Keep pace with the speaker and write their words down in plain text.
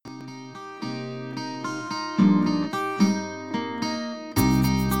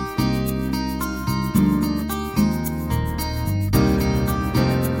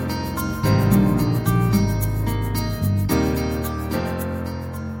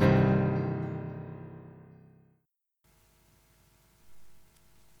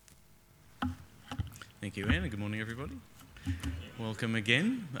Thank you, Anne, and good morning, everybody. Welcome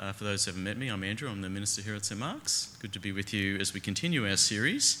again. For those who haven't met me, I'm Andrew. I'm the minister here at St Mark's. Good to be with you as we continue our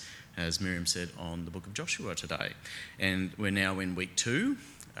series, as Miriam said, on the book of Joshua today. And we're now in week 2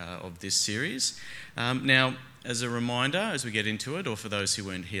 of this series. Now, as a reminder, as we get into it, or for those who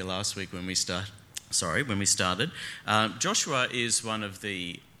weren't here last week when we started, Joshua is one of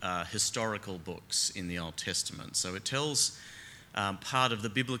the historical books in the Old Testament. So it tells part of the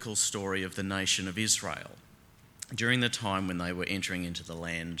biblical story of the nation of Israel during the time when they were entering into the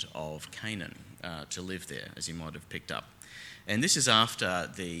land of Canaan to live there, as you might have picked up. And this is after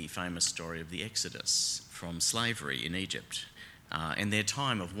the famous story of the Exodus from slavery in Egypt and their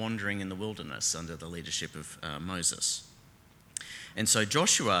time of wandering in the wilderness under the leadership of Moses. And so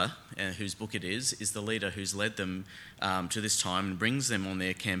Joshua, whose book it is the leader who's led them to this time and brings them on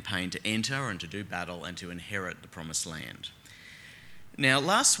their campaign to enter and to do battle and to inherit the promised land. Now,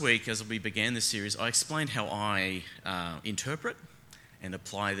 last week, as we began this series, I explained how I interpret and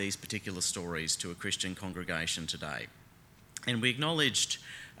apply these particular stories to a Christian congregation today. And we acknowledged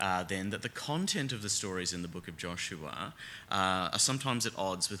then that the content of the stories in the book of Joshua are sometimes at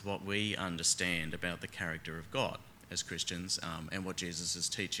odds with what we understand about the character of God as Christians and what Jesus'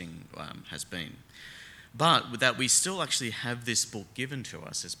 teaching has been. But that we still actually have this book given to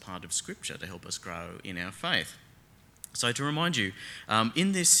us as part of Scripture to help us grow in our faith. So to remind you,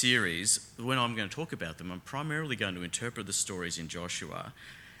 in this series, when I'm going to talk about them, I'm primarily going to interpret the stories in Joshua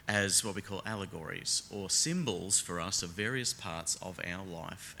as what we call allegories, or symbols for us of various parts of our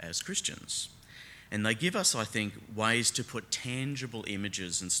life as Christians. And they give us, I think, ways to put tangible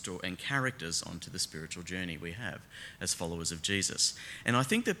images and characters onto the spiritual journey we have as followers of Jesus. And I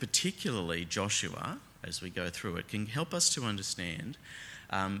think that particularly Joshua, as we go through it, can help us to understand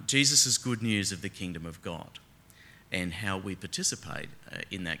Jesus' good news of the kingdom of God and how we participate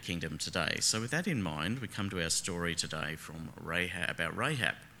in that kingdom today. So with that in mind, we come to our story today from about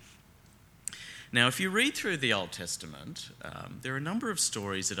Rahab. Now, if you read through the Old Testament, there are a number of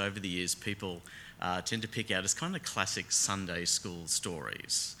stories that over the years people tend to pick out as kind of classic Sunday school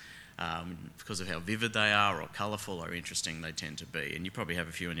stories because of how vivid they are or colourful or interesting they tend to be. And you probably have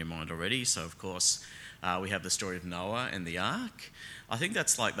a few in your mind already. So, of course, we have the story of Noah and the ark. I think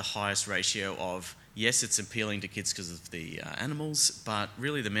that's like the highest ratio of, yes, it's appealing to kids because of the animals, but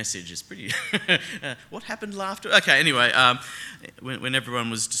really the message is pretty... what happened after? Okay, anyway, when everyone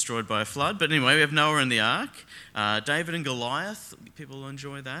was destroyed by a flood. But anyway, we have Noah and the ark, David and Goliath, people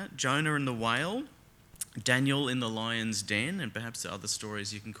enjoy that, Jonah and the whale, Daniel in the lion's den, and perhaps the other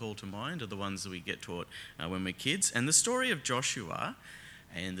stories you can call to mind are the ones that we get taught when we're kids. And the story of Joshua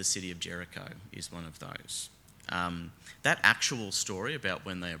and the city of Jericho is one of those. That actual story about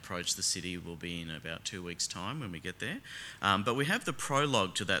when they approach the city will be in about 2 weeks' time when we get there. But we have the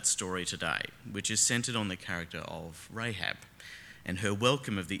prologue to that story today, which is centred on the character of Rahab and her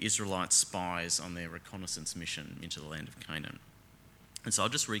welcome of the Israelite spies on their reconnaissance mission into the land of Canaan. And so I'll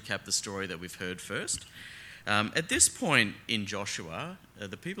just recap the story that we've heard first. At this point in Joshua,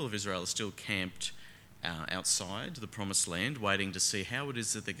 the people of Israel are still camped outside the promised land, waiting to see how it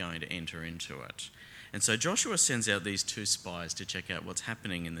is that they're going to enter into it. And so Joshua sends out these 2 spies to check out what's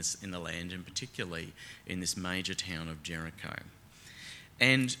happening in the land, and particularly in this major town of Jericho.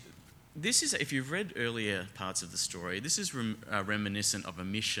 And this is, if you've read earlier parts of the story, this is reminiscent of a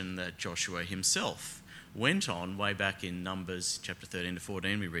mission that Joshua himself went on way back in Numbers chapter 13 to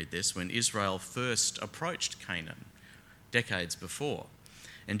 14. We read this, when Israel first approached Canaan decades before.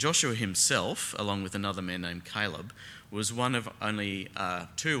 And Joshua himself, along with another man named Caleb, was one of only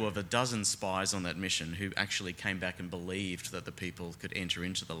 2 of a dozen spies on that mission who actually came back and believed that the people could enter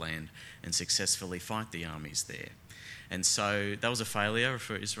into the land and successfully fight the armies there. And so that was a failure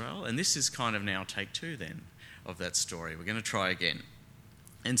for Israel. And this is kind of now take 2 then of that story. We're going to try again.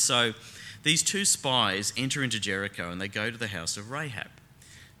 And so these 2 spies enter into Jericho and they go to the house of Rahab.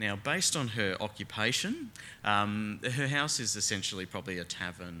 Now, based on her occupation, her house is essentially probably a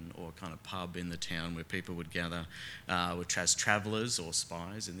tavern or kind of pub in the town where people would gather as travellers or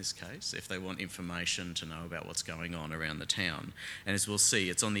spies in this case, if they want information to know about what's going on around the town. And as we'll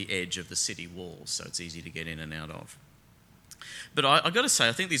see, it's on the edge of the city walls, so it's easy to get in and out of. But I've got to say,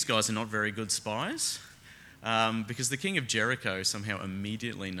 I think these guys are not very good spies because the king of Jericho somehow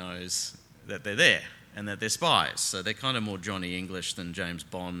immediately knows that they're there and that they're spies. So they're kind of more Johnny English than James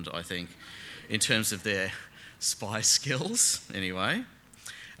Bond, I think, in terms of their spy skills, anyway.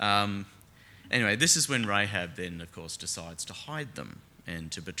 Anyway, this is when Rahab then, of course, decides to hide them and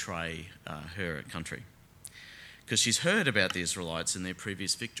to betray her country. Because she's heard about the Israelites and their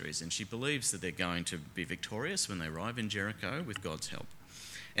previous victories, and she believes that they're going to be victorious when they arrive in Jericho with God's help.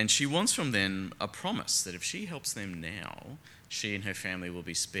 And she wants from them a promise that if she helps them now, she and her family will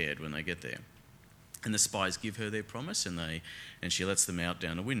be spared when they get there. And the spies give her their promise, and she lets them out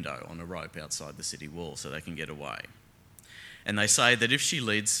down a window on a rope outside the city wall so they can get away. And they say that if she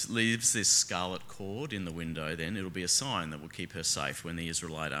leaves this scarlet cord in the window, then it'll be a sign that will keep her safe when the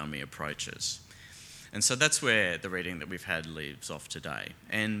Israelite army approaches. And so that's where the reading that we've had leaves off today.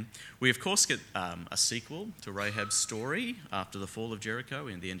 And we, of course, get a sequel to Rahab's story after the fall of Jericho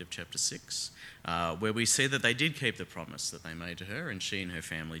in the end of chapter 6, where we see that they did keep the promise that they made to her, and she and her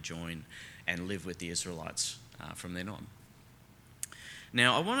family join and live with the Israelites from then on.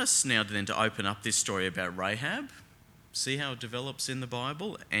 Now, I want us now then to open up this story about Rahab, see how it develops in the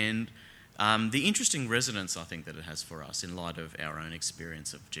Bible, and the interesting resonance, I think, that it has for us in light of our own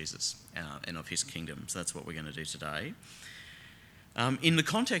experience of Jesus and of his kingdom. So that's what we're going to do today. In the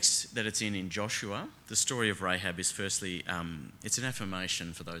context that it's in Joshua, the story of Rahab is firstly, it's an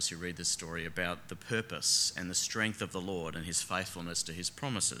affirmation for those who read this story about the purpose and the strength of the Lord and his faithfulness to his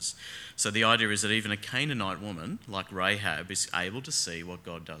promises. So the idea is that even a Canaanite woman like Rahab is able to see what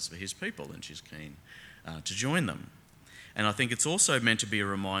God does for his people, and she's keen to join them. And I think it's also meant to be a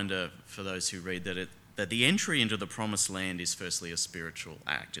reminder for those who read that the entry into the promised land is firstly a spiritual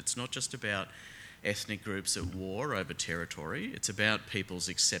act. It's not just about ethnic groups at war over territory. It's about people's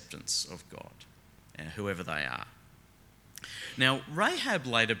acceptance of God, whoever they are. Now, Rahab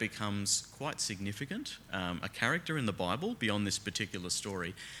later becomes quite significant, a character in the Bible beyond this particular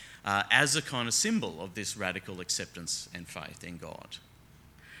story, as a kind of symbol of this radical acceptance and faith in God.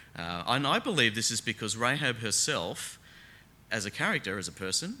 And I believe this is because Rahab herself, as a character, as a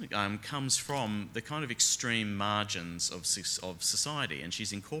person, comes from the kind of extreme margins of society, and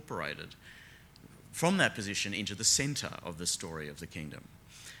she's incorporated from that position into the centre of the story of the kingdom.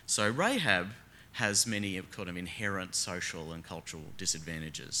 So Rahab has many kind of inherent social and cultural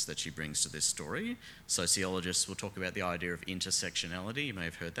disadvantages that she brings to this story. Sociologists will talk about the idea of intersectionality. You may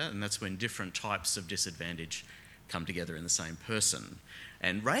have heard that, and that's when different types of disadvantage come together in the same person.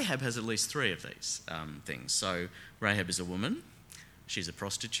 And Rahab has at least three of these things. So Rahab is a woman, she's a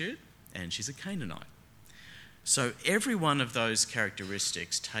prostitute, and she's a Canaanite. So every one of those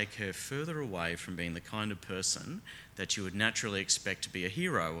characteristics take her further away from being the kind of person that you would naturally expect to be a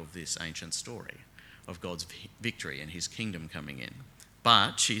hero of this ancient story of God's victory and his kingdom coming in.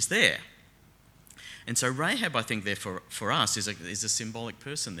 But she's there. And so Rahab, I think, therefore, for us, is a symbolic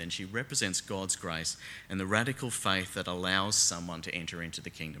person then. She represents God's grace and the radical faith that allows someone to enter into the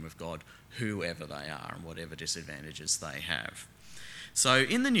kingdom of God, whoever they are and whatever disadvantages they have. So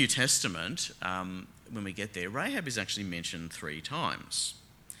in the New Testament, when we get there, Rahab is actually mentioned 3 times.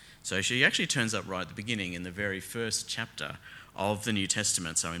 So she actually turns up right at the beginning in the very first chapter of the New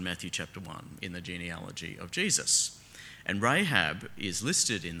Testament, so in Matthew chapter 1, in the genealogy of Jesus. And Rahab is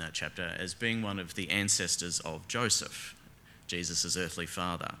listed in that chapter as being one of the ancestors of Joseph, Jesus' earthly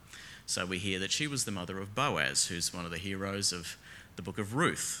father. So we hear that she was the mother of Boaz, who's one of the heroes of the book of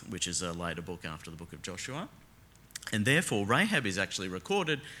Ruth, which is a later book after the book of Joshua. And therefore, Rahab is actually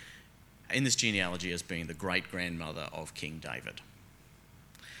recorded in this genealogy as being the great-grandmother of King David.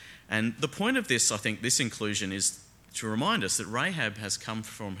 And the point of this, I think, this inclusion is to remind us that Rahab has come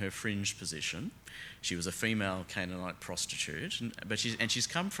from her fringe position. She was a female Canaanite prostitute, but she's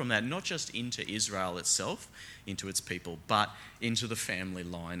come from that not just into Israel itself, into its people, but into the family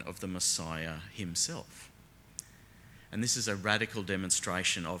line of the Messiah himself. And this is a radical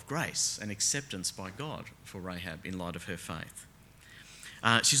demonstration of grace and acceptance by God for Rahab in light of her faith.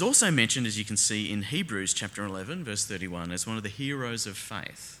 She's also mentioned, as you can see, in Hebrews chapter 11, verse 31, as one of the heroes of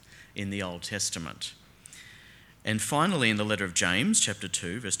faith in the Old Testament. And finally, in the letter of James, chapter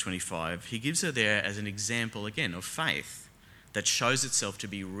 2, verse 25, he gives her there as an example, again, of faith that shows itself to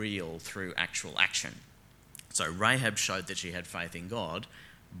be real through actual action. So Rahab showed that she had faith in God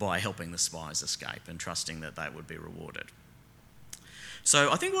by helping the spies escape and trusting that they would be rewarded.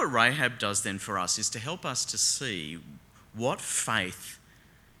 So I think what Rahab does then for us is to help us to see what faith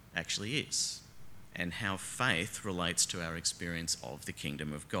actually is and how faith relates to our experience of the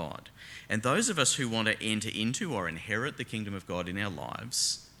kingdom of God. And those of us who want to enter into or inherit the kingdom of God in our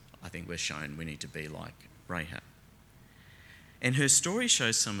lives, I think we're shown we need to be like Rahab. And her story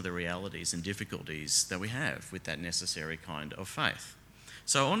shows some of the realities and difficulties that we have with that necessary kind of faith.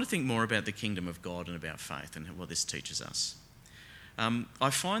 So I want to think more about the kingdom of God and about faith and what this teaches us. I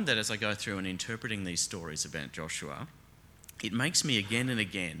find that as I go through and interpreting these stories about Joshua, it makes me again and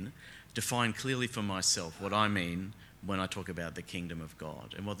again define clearly for myself what I mean when I talk about the kingdom of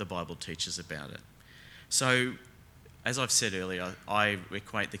God and what the Bible teaches about it. So as I've said earlier, I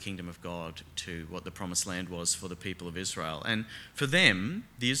equate the kingdom of God to what the promised land was for the people of Israel. And for them,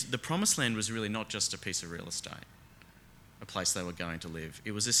 the promised land was really not just a piece of real estate, a place they were going to live.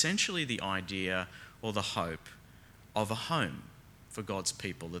 It was essentially the idea or the hope of a home for God's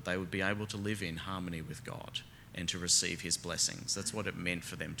people, that they would be able to live in harmony with God and to receive his blessings. That's what it meant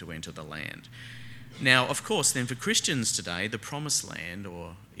for them to enter the land. Now, of course, then for Christians today, the promised land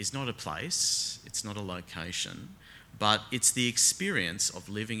is not a place, it's not a location, but it's the experience of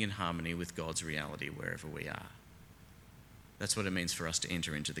living in harmony with God's reality wherever we are. That's what it means for us to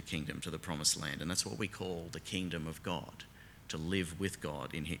enter into the kingdom, to the promised land, and that's what we call the kingdom of God, to live with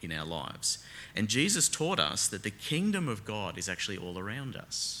God in our lives. And Jesus taught us that the kingdom of God is actually all around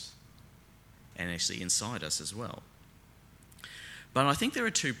us and actually inside us as well. But I think there are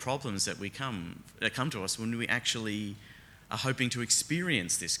two problems that come to us when we actually are hoping to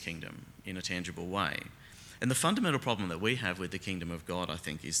experience this kingdom in a tangible way. And the fundamental problem that we have with the kingdom of God, I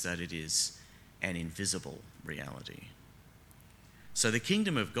think, is that it is an invisible reality. So the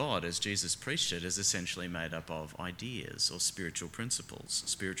kingdom of God, as Jesus preached it, is essentially made up of ideas or spiritual principles,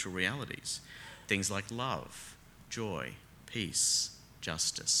 spiritual realities. Things like love, joy, peace,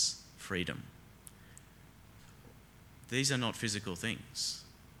 justice, freedom. These are not physical things,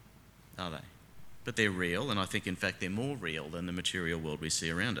 are they? But they're real, and I think, in fact, they're more real than the material world we see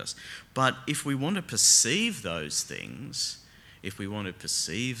around us. But if we want to perceive those things, if we want to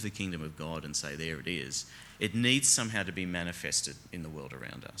perceive the kingdom of God and say, there it is, it needs somehow to be manifested in the world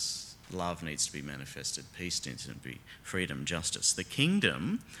around us. Love needs to be manifested, peace needs to be, freedom, justice. The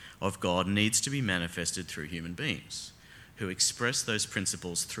kingdom of God needs to be manifested through human beings who express those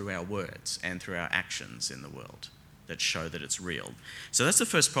principles through our words and through our actions in the world that show that it's real. So that's the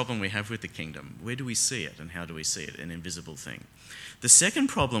first problem we have with the kingdom. Where do we see it and how do we see it? An invisible thing. The second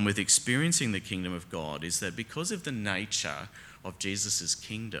problem with experiencing the kingdom of God is that because of the nature of Jesus'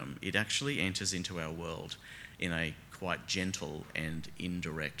 kingdom, it actually enters into our world in a quite gentle and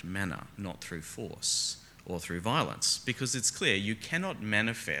indirect manner, not through force or through violence. Because it's clear you cannot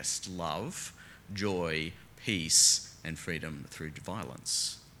manifest love, joy, peace, and freedom through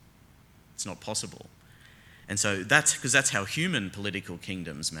violence. It's not possible. And so that's how human political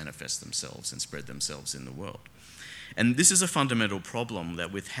kingdoms manifest themselves and spread themselves in the world. And this is a fundamental problem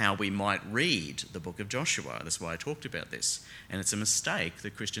that with how we might read the book of Joshua. That's why I talked about this. And it's a mistake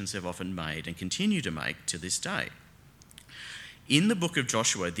that Christians have often made and continue to make to this day. In the book of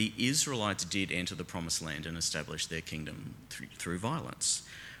Joshua, the Israelites did enter the promised land and establish their kingdom through violence.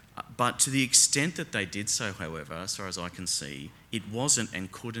 But to the extent that they did so, however, as far as I can see, it wasn't and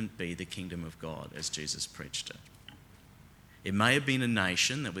couldn't be the kingdom of God as Jesus preached it. It may have been a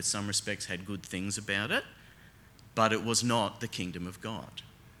nation that with some respects had good things about it, but it was not the kingdom of God,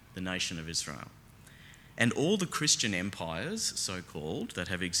 the nation of Israel. And all the Christian empires, so-called, that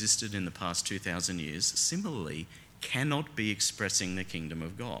have existed in the past 2,000 years, similarly cannot be expressing the kingdom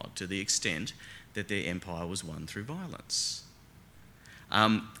of God to the extent that their empire was won through violence.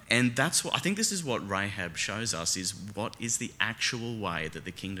 And that's what I think this is what Rahab shows us, is what is the actual way that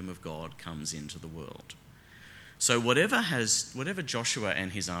the kingdom of God comes into the world. So whatever Joshua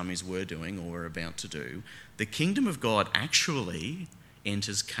and his armies were doing or were about to do, the kingdom of God actually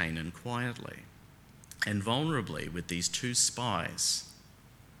enters Canaan quietly and vulnerably with these two spies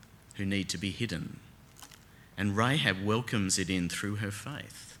who need to be hidden. And Rahab welcomes it in through her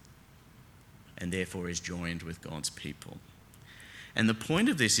faith and therefore is joined with God's people. And the point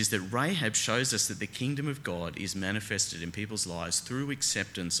of this is that Rahab shows us that the kingdom of God is manifested in people's lives through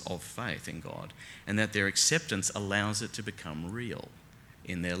acceptance of faith in God, and that their acceptance allows it to become real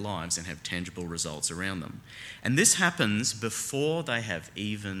in their lives and have tangible results around them. And this happens before they have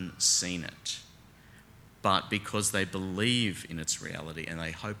even seen it, but because they believe in its reality and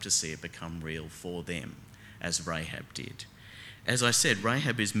they hope to see it become real for them, as Rahab did. As I said,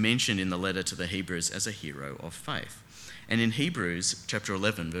 Rahab is mentioned in the letter to the Hebrews as a hero of faith. And in Hebrews chapter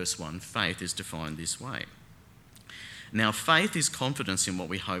 11, verse 1, faith is defined this way. Now, faith is confidence in what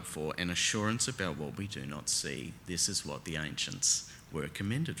we hope for and assurance about what we do not see. This is what the ancients were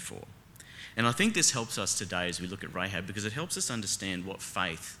commended for. And I think this helps us today as we look at Rahab, because it helps us understand what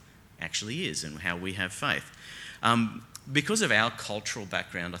faith actually is and how we have faith. Because of our cultural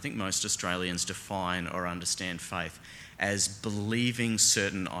background, I think most Australians define or understand faith as believing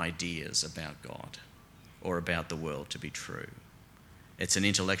certain ideas about God or about the world to be true. It's an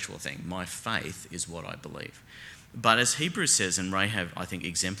intellectual thing. My faith is what I believe. But as Hebrews says, and Rahab, I think,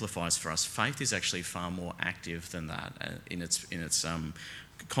 exemplifies for us, faith is actually far more active than that in its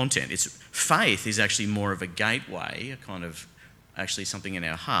content. Faith is actually more of a gateway, a kind of actually something in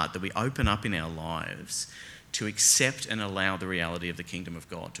our heart that we open up in our lives to accept and allow the reality of the kingdom of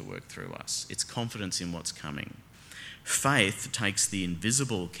God to work through us. It's confidence in what's coming. Faith takes the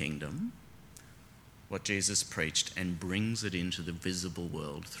invisible kingdom, what Jesus preached, and brings it into the visible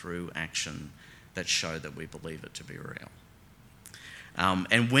world through action that show that we believe it to be real.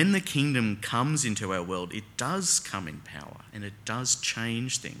 And when the kingdom comes into our world, it does come in power, and it does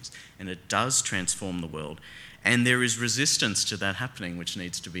change things, and it does transform the world. And there is resistance to that happening, which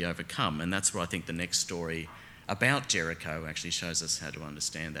needs to be overcome. And that's where I think the next story about Jericho actually shows us how to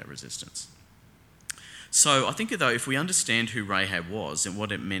understand that resistance. So I think, though, if we understand who Rahab was and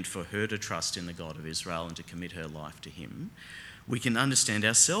what it meant for her to trust in the God of Israel and to commit her life to him, we can understand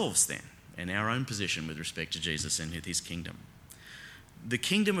ourselves then and our own position with respect to Jesus and his kingdom. The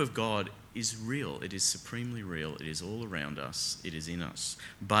kingdom of God is real. It is supremely real. It is all around us. It is in us.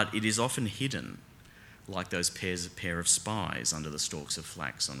 But it is often hidden, like those pair of spies under the stalks of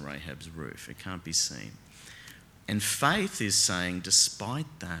flax on Rahab's roof. It can't be seen. And faith is saying,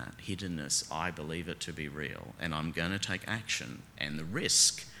 despite that hiddenness, I believe it to be real, and I'm going to take action and the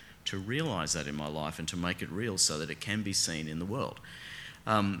risk to realise that in my life and to make it real so that it can be seen in the world.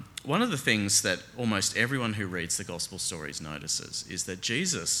 One of the things that almost everyone who reads the gospel stories notices is that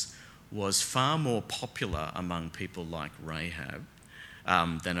Jesus was far more popular among people like Rahab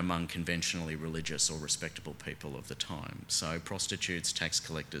than among conventionally religious or respectable people of the time. So prostitutes, tax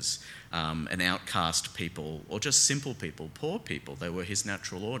collectors, and outcast people, or just simple people, poor people, they were his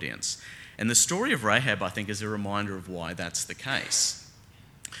natural audience. And the story of Rahab, I think, is a reminder of why that's the case.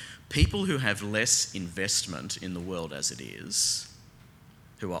 People who have less investment in the world as it is,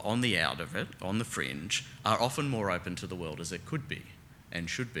 who are on the out of it, on the fringe, are often more open to the world as it could be and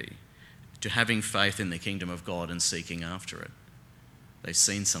should be, to having faith in the kingdom of God and seeking after it. They've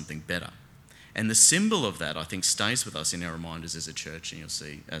seen something better. And the symbol of that, I think, stays with us in our reminders as a church, and you'll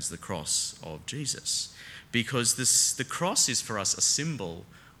see, as the cross of Jesus. Because the cross is for us a symbol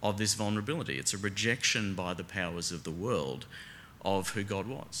of this vulnerability. It's a rejection by the powers of the world of who God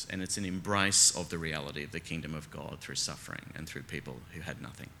was. And it's an embrace of the reality of the kingdom of God through suffering and through people who had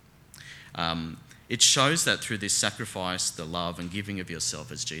nothing. It shows that through this sacrifice, the love and giving of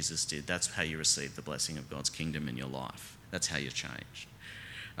yourself as Jesus did, that's how you receive the blessing of God's kingdom in your life. That's how you're changed.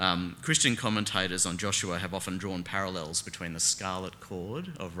 Christian commentators on Joshua have often drawn parallels between the scarlet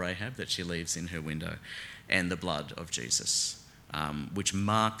cord of Rahab that she leaves in her window and the blood of Jesus, which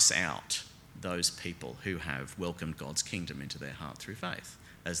marks out those people who have welcomed God's kingdom into their heart through faith,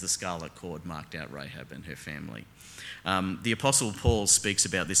 as the scarlet cord marked out Rahab and her family. The Apostle Paul speaks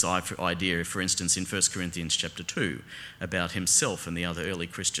about this idea, for instance, in 1 Corinthians chapter 2, about himself and the other early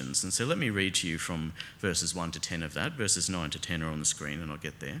Christians. And so let me read to you from verses 1 to 10 of that. Verses 9 to 10 are on the screen, and I'll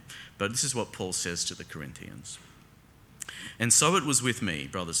get there. But this is what Paul says to the Corinthians. And so it was with me,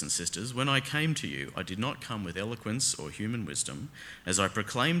 brothers and sisters, when I came to you, I did not come with eloquence or human wisdom, as I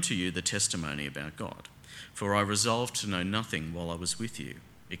proclaimed to you the testimony about God. For I resolved to know nothing while I was with you,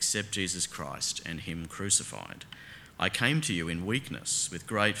 except Jesus Christ and him crucified. I came to you in weakness, with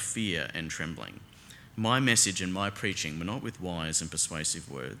great fear and trembling. My message and my preaching were not with wise and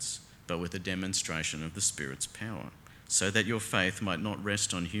persuasive words, but with a demonstration of the Spirit's power, so that your faith might not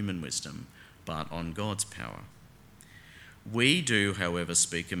rest on human wisdom, but on God's power. We do, however,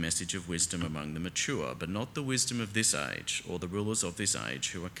 speak a message of wisdom among the mature, but not the wisdom of this age or the rulers of this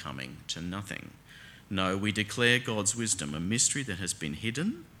age who are coming to nothing. No, we declare God's wisdom, a mystery that has been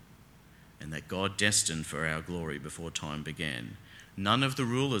hidden and that God destined for our glory before time began. None of the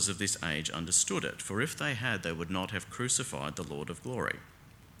rulers of this age understood it, for if they had, they would not have crucified the Lord of glory.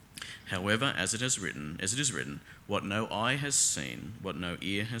 However, as it is written, what no eye has seen, what no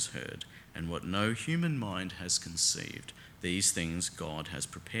ear has heard, and what no human mind has conceived, these things God has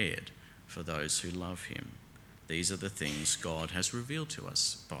prepared for those who love him. These are the things God has revealed to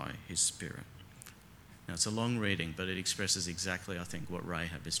us by his Spirit. Now, it's a long reading, but it expresses exactly, I think, what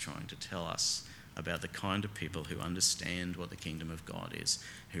Rahab is trying to tell us about the kind of people who understand what the kingdom of God is,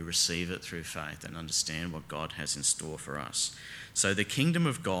 who receive it through faith and understand what God has in store for us. So the kingdom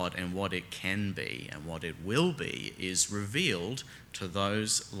of God and what it can be and what it will be is revealed to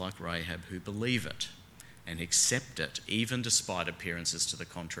those like Rahab who believe it and accept it, even despite appearances to the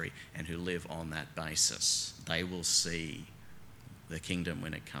contrary, and who live on that basis. They will see the kingdom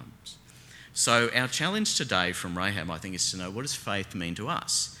when it comes. So our challenge today from Rahab, I think, is to know, what does faith mean to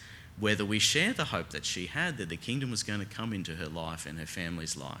us? Whether we share the hope that she had, that the kingdom was going to come into her life and her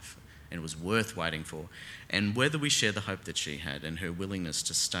family's life, and it was worth waiting for, and whether we share the hope that she had and her willingness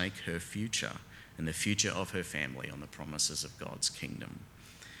to stake her future and the future of her family on the promises of God's kingdom.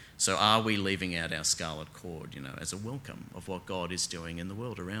 So are we leaving out our scarlet cord, as a welcome of what God is doing in the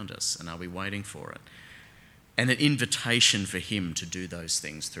world around us? And are we waiting for it? and an invitation for him to do those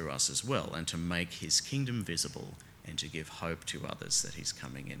things through us as well, and to make his kingdom visible and to give hope to others that he's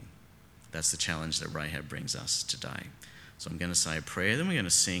coming in. That's the challenge that Rahab brings us today. So I'm going to say a prayer, then we're going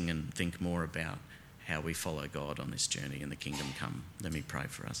to sing and think more about how we follow God on this journey in the kingdom come. Let me pray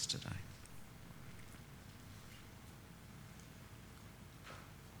for us today.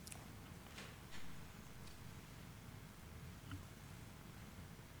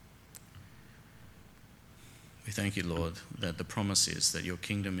 We thank you, Lord, that the promise is that your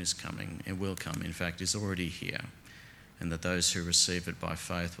kingdom is coming and will come, in fact, is already here, and that those who receive it by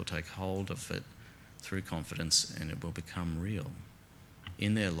faith will take hold of it through confidence and it will become real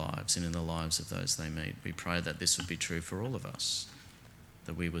in their lives and in the lives of those they meet. We pray that this would be true for all of us,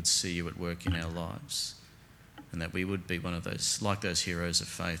 that we would see you at work in our lives, and that we would be one of those, like those heroes of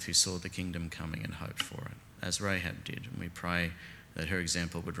faith who saw the kingdom coming and hoped for it, as Rahab did. And we pray that her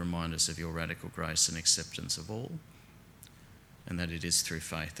example would remind us of your radical grace and acceptance of all, and that it is through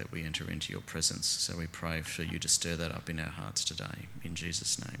faith that we enter into your presence. So we pray for you to stir that up in our hearts today. In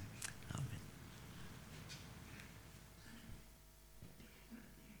Jesus' name.